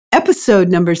Episode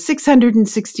number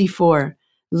 664,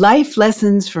 Life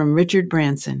Lessons from Richard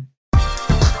Branson.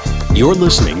 You're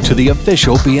listening to the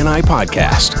official BNI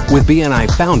Podcast with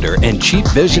BNI founder and Chief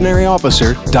Visionary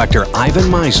Officer, Dr. Ivan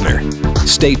Misner.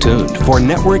 Stay tuned for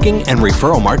networking and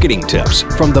referral marketing tips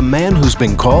from the man who's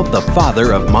been called the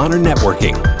father of modern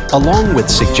networking, along with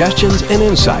suggestions and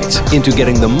insights into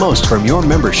getting the most from your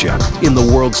membership in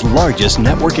the world's largest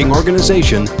networking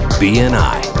organization,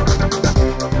 BNI.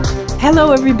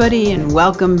 Hello, everybody, and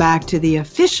welcome back to the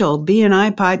official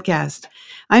BNI Podcast.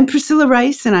 I'm Priscilla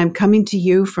Rice, and I'm coming to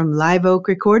you from Live Oak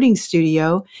Recording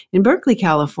Studio in Berkeley,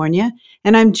 California.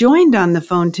 And I'm joined on the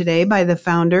phone today by the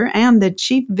founder and the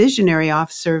Chief Visionary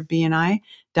Officer of BNI,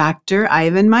 Dr.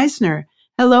 Ivan Misner.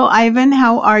 Hello, Ivan.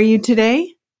 How are you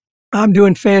today? I'm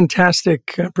doing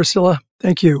fantastic, Priscilla.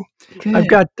 Thank you. Good. I've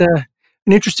got an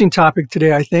interesting topic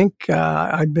today, I think.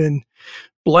 I've been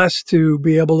blessed to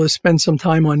be able to spend some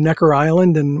time on Necker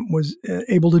Island and was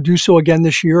able to do so again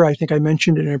this year. I think I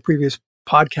mentioned it in a previous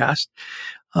podcast.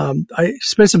 I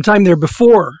spent some time there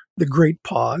before the Great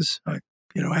Pause. As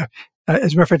a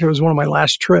matter of fact, it was one of my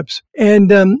last trips.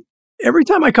 And every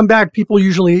time I come back, people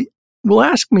usually will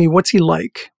ask me, what's he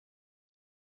like?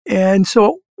 And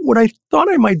so what I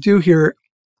thought I might do here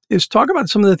is talk about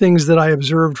some of the things that I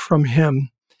observed from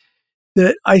him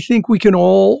that I think we can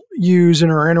all use in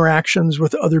our interactions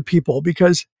with other people,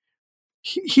 because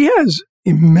he has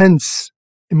immense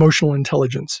emotional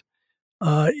intelligence.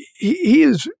 He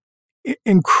is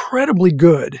incredibly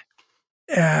good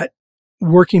at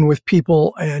working with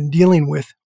people and dealing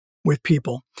with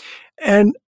people.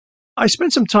 And I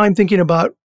spent some time thinking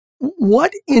about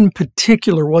what in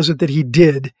particular was it that he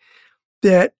did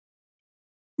that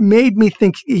made me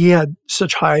think he had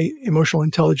such high emotional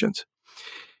intelligence.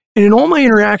 And in all my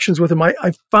interactions with him,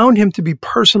 I found him to be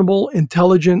personable,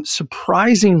 intelligent,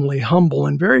 surprisingly humble,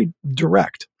 and very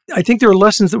direct. I think there are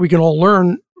lessons that we can all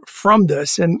learn from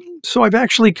this. And so I've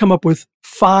actually come up with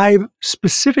 5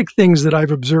 specific things that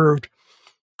I've observed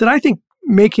that I think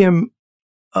make him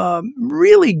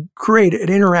really great at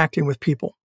interacting with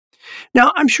people.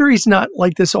 Now, I'm sure he's not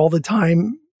like this all the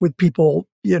time with people.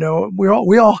 We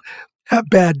all have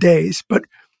bad days, but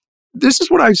this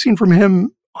is what I've seen from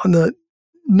him on the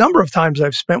number of times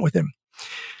I've spent with him.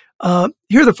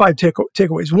 Here are the 5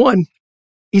 takeaways. 1,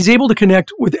 he's able to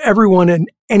connect with everyone at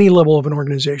any level of an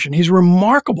organization. He's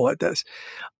remarkable at this.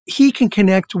 He can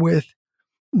connect with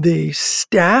the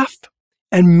staff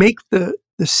and make the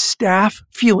staff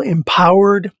feel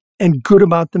empowered and good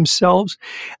about themselves.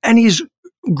 And he's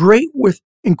great with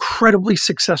incredibly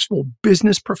successful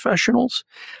business professionals.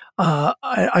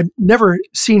 I've never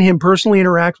seen him personally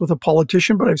interact with a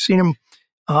politician, but I've seen him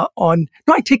no,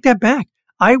 I take that back.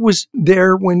 I was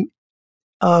there when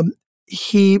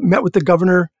he met with the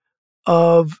governor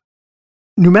of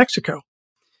New Mexico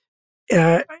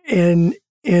in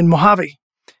Mojave.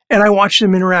 And I watched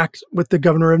him interact with the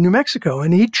governor of New Mexico.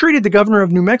 And he treated the governor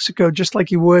of New Mexico just like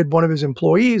he would one of his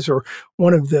employees or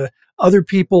one of the other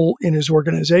people in his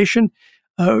organization.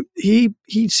 He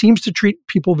seems to treat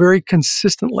people very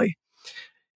consistently.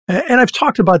 And I've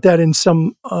talked about that in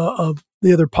some of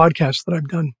the other podcasts that I've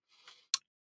done.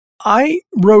 I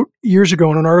wrote years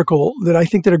ago in an article that I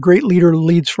think that a great leader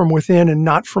leads from within and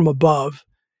not from above.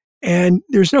 And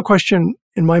there's no question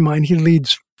in my mind he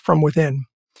leads from within.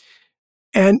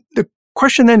 And the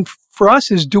question then for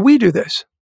us is, do we do this?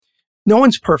 No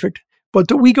one's perfect, but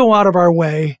do we go out of our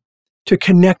way to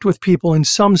connect with people in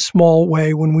some small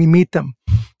way when we meet them?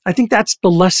 I think that's the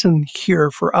lesson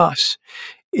here for us,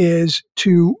 is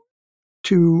to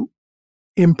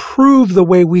improve the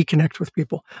way we connect with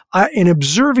people. In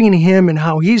observing him and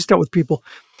how he's dealt with people,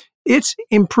 it's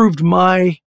improved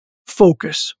my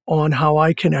focus on how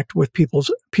I connect with people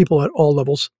at all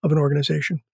levels of an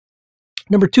organization.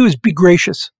 Number 2 is be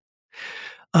gracious.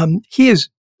 He is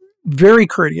very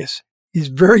courteous. He's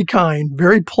very kind,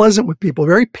 very pleasant with people,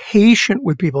 very patient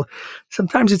with people.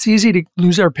 Sometimes it's easy to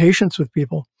lose our patience with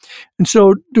people. And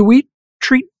so do we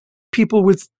treat people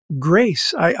with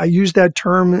grace? I used that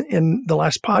term in the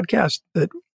last podcast that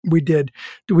we did.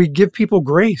 Do we give people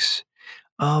grace?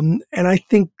 And I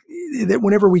think that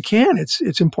whenever we can,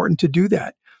 it's important to do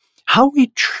that. How we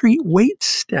treat wait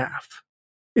staff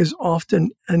is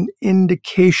often an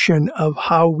indication of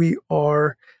how we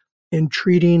are in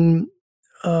treating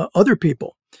other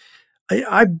people.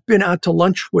 I've been out to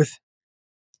lunch with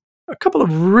a couple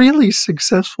of really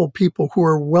successful people who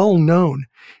are well known,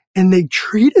 and they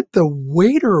treated the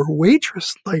waiter or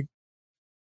waitress like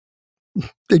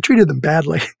they treated them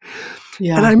badly.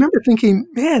 Yeah. And I remember thinking,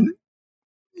 man,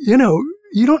 you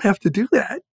don't have to do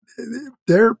that.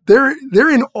 they're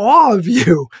in awe of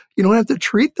you. You don't have to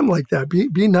treat them like that.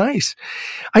 Be nice.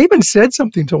 I even said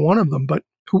something to one of them, but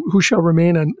who shall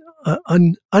remain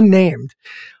unnamed.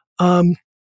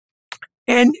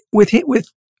 And with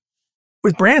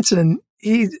Branson,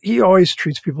 he always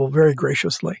treats people very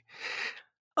graciously.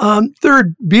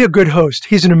 Third, be a good host.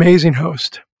 He's an amazing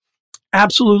host.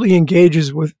 Absolutely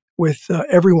engages with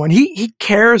everyone. He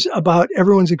cares about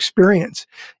everyone's experience.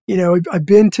 I've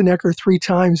been to Necker 3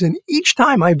 times, and each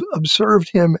time I've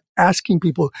observed him asking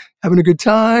people, having a good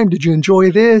time? Did you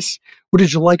enjoy this? What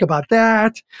did you like about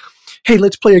that? Hey,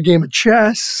 let's play a game of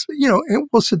chess. And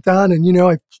we'll sit down, and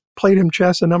I've played him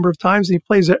chess a number of times, and he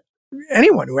plays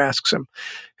anyone who asks him.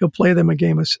 He'll play them a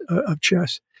game of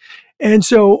chess. And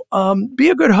so be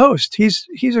a good host.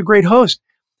 He's a great host.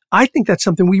 I think that's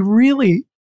something we really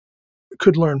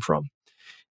could learn from.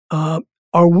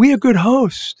 Are we a good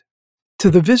host to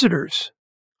the visitors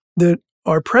that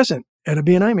are present at a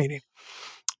BNI meeting?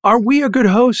 Are we a good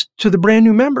host to the brand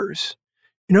new members?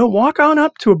 Walk on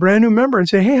up to a brand new member and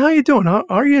say, hey, how you doing? How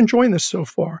are you enjoying this so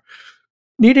far?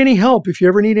 Need any help? If you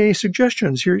ever need any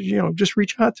suggestions, just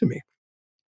reach out to me.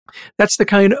 That's the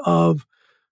kind of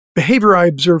behavior I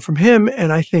observed from him,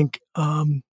 and I think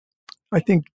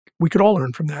we could all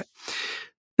learn from that.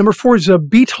 Number 4 is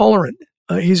be tolerant.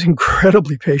 He's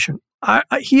incredibly patient.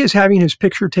 He is having his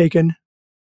picture taken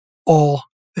all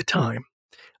the time.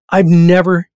 I've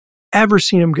never, ever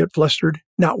seen him get flustered.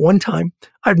 Not one time.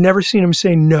 I've never seen him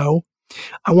say no.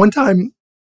 One time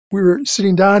we were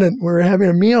sitting down and we were having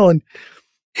a meal, and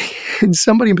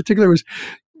somebody in particular was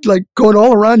like going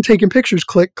all around taking pictures.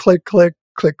 Click, click, click,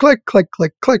 click, click, click,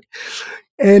 click, click.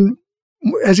 And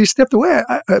as he stepped away,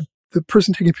 the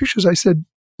person taking pictures, I said,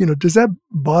 does that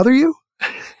bother you?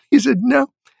 He said, no,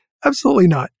 absolutely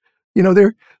not. They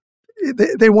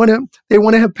want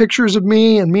to have pictures of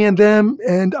me and them,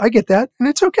 and I get that, and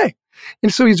it's okay.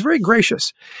 And so he's very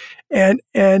gracious, and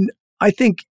I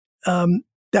think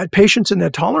that patience and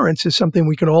that tolerance is something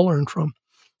we can all learn from.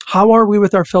 How are we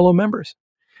with our fellow members,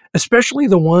 especially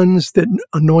the ones that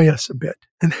annoy us a bit?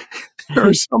 And there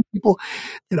are some people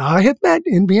that I have met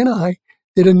in BNI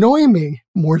that annoy me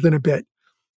more than a bit,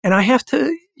 and I have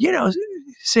to,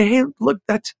 say, hey, look,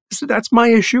 that's my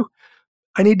issue.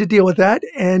 I need to deal with that,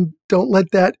 and don't let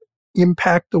that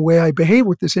impact the way I behave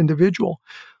with this individual.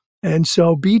 And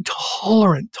so be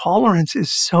tolerant. Tolerance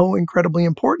is so incredibly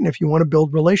important if you want to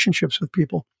build relationships with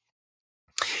people.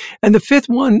 And the 5th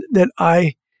one that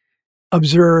I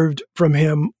observed from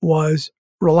him was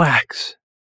relax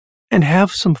and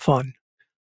have some fun.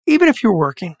 Even if you're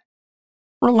working,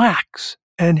 relax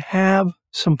and have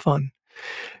some fun.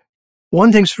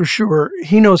 One thing's for sure,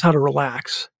 he knows how to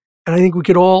relax. And I think we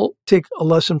could all take a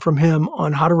lesson from him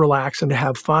on how to relax and to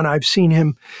have fun. I've seen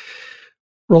him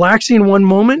relaxing one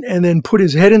moment and then put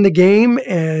his head in the game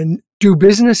and do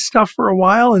business stuff for a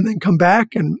while and then come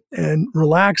back and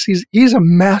relax. He's a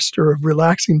master of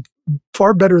relaxing,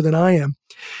 far better than I am.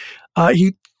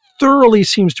 He thoroughly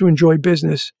seems to enjoy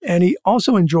business, and he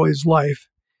also enjoys life.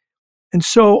 And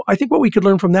so I think what we could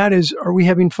learn from that is, are we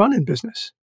having fun in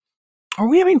business? Are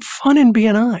we having fun in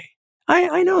BNI?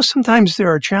 I know sometimes there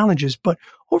are challenges, but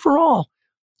overall,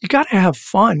 you got to have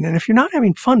fun. And if you're not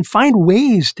having fun, find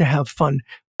ways to have fun,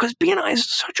 because BNI is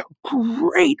such a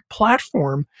great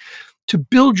platform to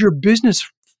build your business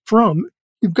from.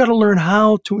 You've got to learn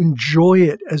how to enjoy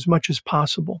it as much as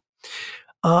possible.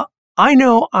 I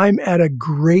know I'm at a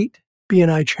great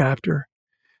BNI chapter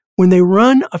when they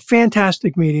run a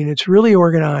fantastic meeting. It's really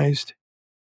organized,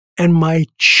 and my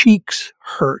cheeks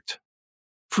hurt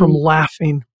from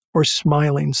laughing or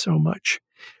smiling so much.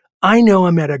 I know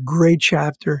I'm at a great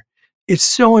chapter. It's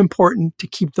so important to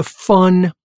keep the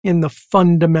fun in the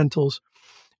fundamentals.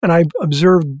 And I've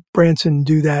observed Branson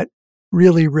do that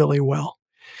really, really well.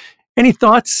 Any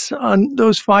thoughts on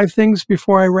those 5 things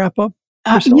before I wrap up?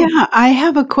 Yeah, I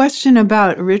have a question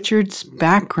about Richard's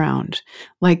background.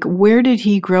 Like, where did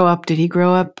he grow up? Did he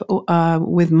grow up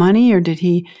with money, or did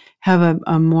he have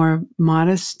a more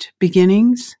modest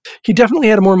beginnings? He definitely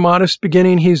had a more modest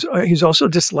beginning. He's also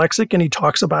dyslexic, and he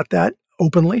talks about that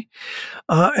openly.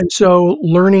 And so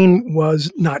learning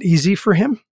was not easy for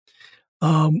him.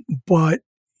 But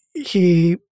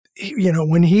he,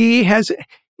 when he has,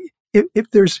 if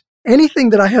there's anything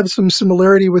that I have some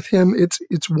similarity with him,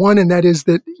 it's one, and that is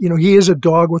that, he is a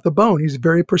dog with a bone. He's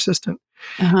very persistent.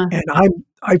 Uh-huh. And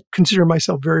I consider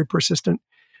myself very persistent.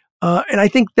 And I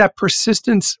think that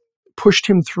persistence pushed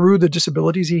him through the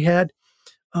disabilities he had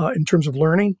in terms of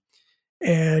learning.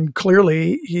 And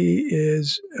clearly he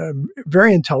is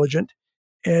very intelligent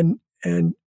and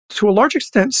to a large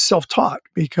extent self-taught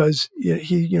because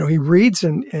he reads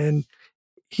and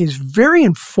he's very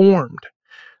informed.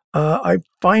 I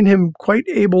find him quite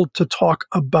able to talk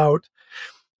about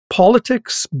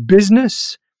politics,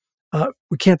 business.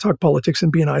 We can't talk politics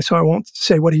in BNI, so I won't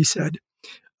say what he said.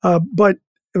 But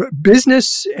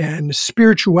business and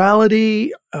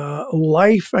spirituality,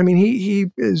 life. I mean, he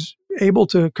is able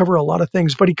to cover a lot of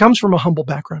things, but he comes from a humble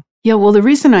background. Yeah, well, the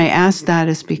reason I asked that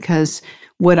is because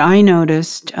what I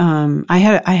noticed, I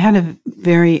had a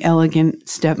very elegant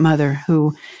stepmother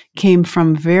who came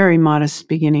from very modest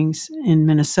beginnings in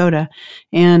Minnesota,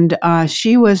 and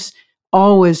she was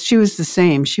the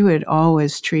same. She would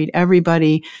always treat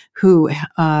everybody who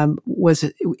was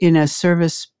in a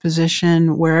service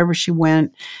position wherever she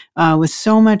went with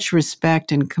so much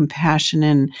respect and compassion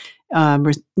and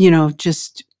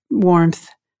just warmth.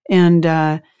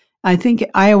 And I think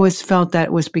I always felt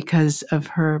that was because of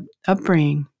her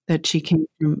upbringing, that she came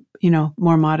from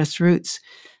more modest roots.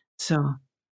 So,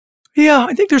 yeah,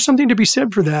 I think there's something to be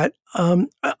said for that. On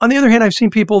the other hand, I've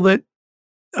seen people that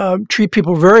treat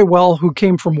people very well who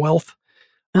came from wealth.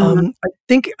 I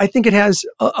think it has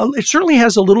it certainly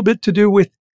has a little bit to do with.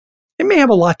 It may have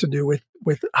a lot to do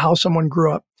with how someone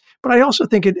grew up, but I also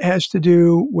think it has to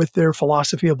do with their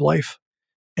philosophy of life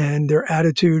and their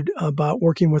attitude about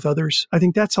working with others. I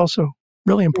think that's also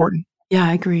really important. Yeah,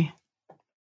 I agree.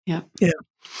 Yeah. Yeah.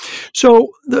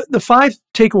 So the 5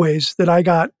 takeaways that I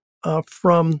got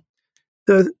from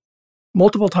the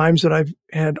multiple times that I've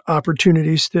had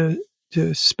opportunities to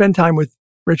spend time with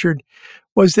Richard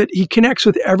was that he connects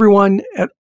with everyone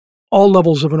at all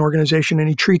levels of an organization and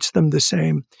he treats them the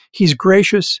same. He's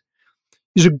gracious.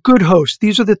 He's a good host.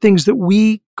 These are the things that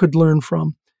we could learn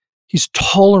from. He's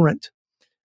tolerant.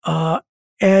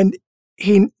 And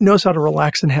he knows how to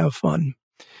relax and have fun.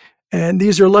 And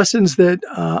these are lessons that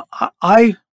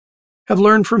I have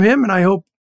learned from him. And I hope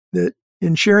that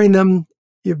in sharing them,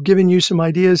 you've given you some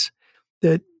ideas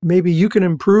that maybe you can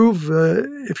improve.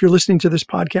 If you're listening to this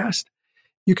podcast,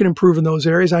 you can improve in those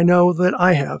areas. I know that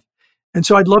I have. And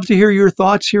so I'd love to hear your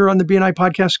thoughts here on the BNI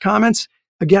Podcast comments.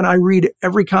 Again, I read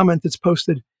every comment that's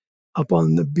posted up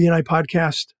on the BNI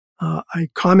Podcast. I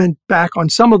comment back on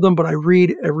some of them, but I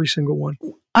read every single one.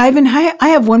 Ivan, I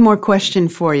have one more question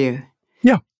for you.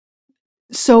 Yeah.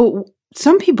 So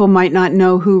some people might not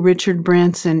know who Richard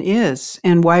Branson is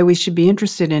and why we should be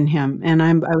interested in him. And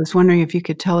I was wondering if you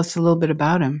could tell us a little bit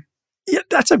about him. Yeah,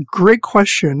 that's a great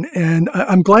question. And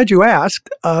I'm glad you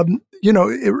asked.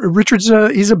 Richard's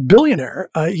he's a billionaire.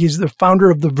 He's the founder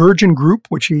of the Virgin Group,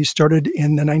 which he started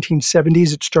in the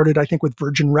 1970s. It started, I think, with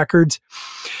Virgin Records.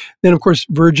 Then, of course,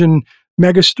 Virgin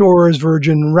Megastores,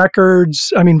 Virgin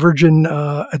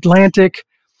Atlantic,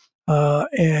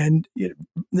 and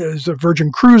there's a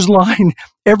Virgin Cruise Line.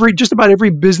 Just about every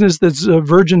business that's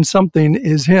Virgin something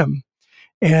is him.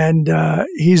 And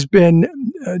he's been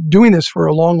doing this for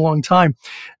a long, long time.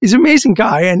 He's an amazing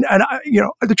guy. And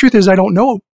the truth is, I don't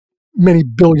know many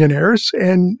billionaires.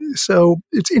 And so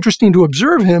it's interesting to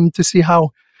observe him to see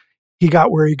how he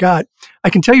got where he got. I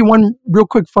can tell you one real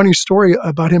quick funny story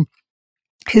about him.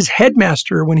 His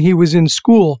headmaster, when he was in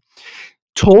school,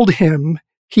 told him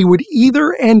he would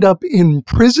either end up in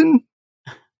prison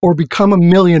or become a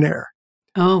millionaire.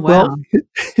 Oh, wow. Well,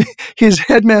 his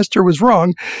headmaster was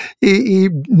wrong. He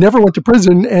never went to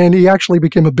prison, and he actually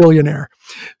became a billionaire.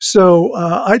 So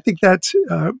I think that's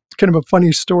kind of a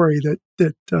funny story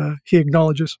that he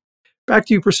acknowledges. Back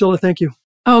to you, Priscilla. Thank you.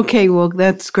 Okay, well,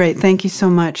 that's great. Thank you so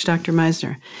much, Dr.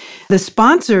 Misner. The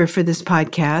sponsor for this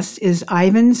podcast is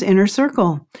Ivan's Inner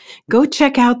Circle. Go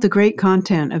check out the great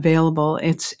content available.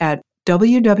 It's at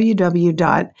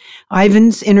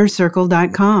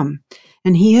www.ivansinnercircle.com.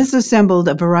 And he has assembled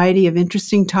a variety of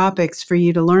interesting topics for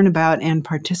you to learn about and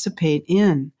participate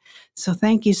in. So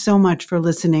thank you so much for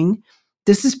listening.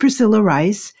 This is Priscilla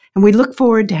Rice, and we look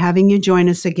forward to having you join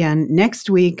us again next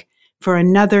week for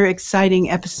another exciting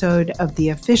episode of the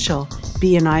official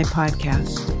BNI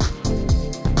Podcast.